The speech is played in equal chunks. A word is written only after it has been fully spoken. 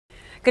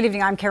Good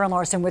evening, I'm Karen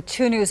Larson with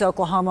 2 News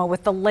Oklahoma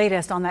with the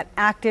latest on that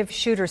active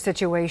shooter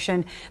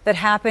situation that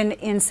happened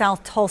in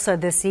South Tulsa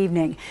this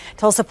evening.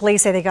 Tulsa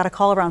police say they got a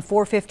call around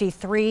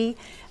 4:53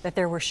 that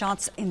there were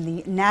shots in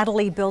the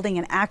Natalie building,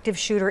 an active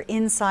shooter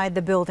inside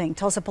the building.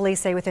 Tulsa police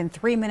say within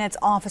 3 minutes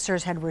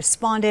officers had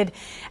responded,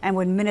 and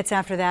when minutes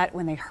after that,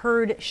 when they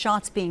heard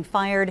shots being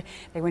fired,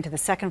 they went to the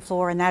second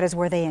floor, and that is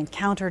where they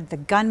encountered the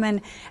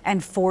gunman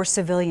and 4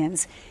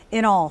 civilians.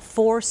 In all,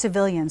 4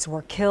 civilians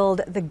were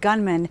killed. The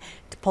gunman,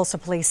 Tulsa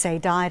police say,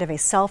 died of a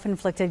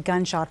self-inflicted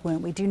gunshot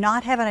wound. We do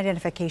not have an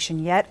identification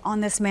yet on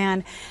this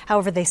man.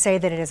 However, they say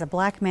that it is a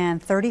black man,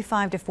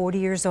 35 to 40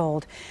 years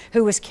old,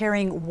 who was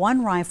carrying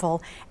 1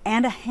 rifle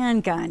and a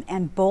handgun,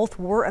 and both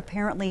were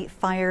apparently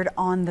fired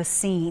on the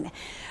scene.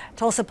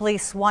 Tulsa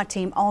police SWAT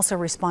team also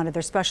responded.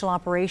 Their special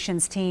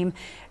operations team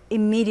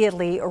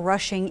immediately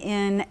rushing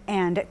in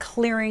and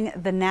clearing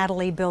the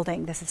Natalie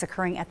building. This is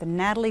occurring at the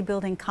Natalie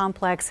building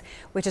complex,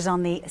 which is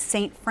on the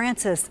St.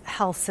 Francis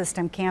Health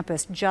System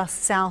campus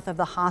just south of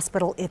the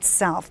hospital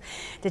itself.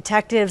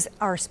 Detectives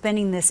are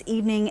spending this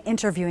evening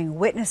interviewing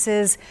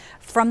witnesses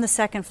from the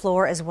second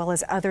floor as well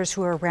as others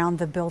who are around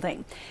the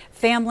building.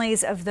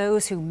 Families of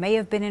those who may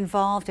have been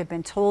involved have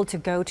been told to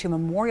go to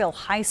Memorial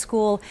High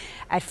School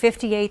at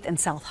 58th and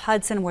South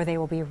Hudson, where they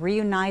will be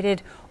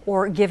reunited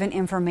or given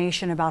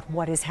information about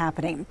what is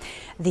happening.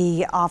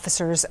 The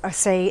officers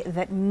say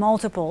that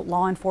multiple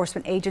law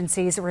enforcement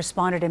agencies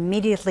responded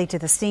immediately to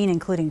the scene,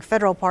 including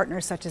federal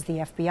partners such as the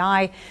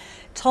FBI,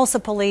 Tulsa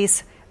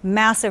Police,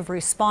 massive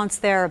response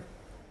there.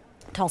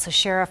 Tulsa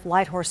Sheriff,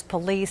 Lighthorse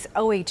Police,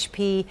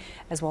 OHP,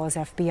 as well as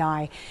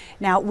FBI.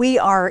 Now, we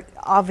are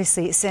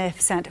obviously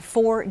sent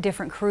 4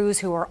 different crews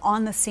who are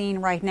on the scene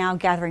right now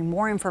gathering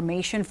more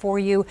information for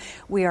you.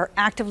 We are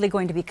actively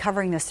going to be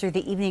covering this through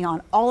the evening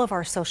on all of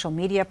our social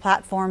media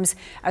platforms,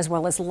 as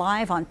well as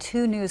live on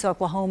 2 News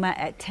Oklahoma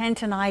at 10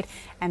 tonight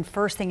and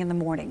first thing in the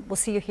morning. We'll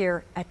see you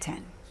here at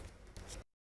 10.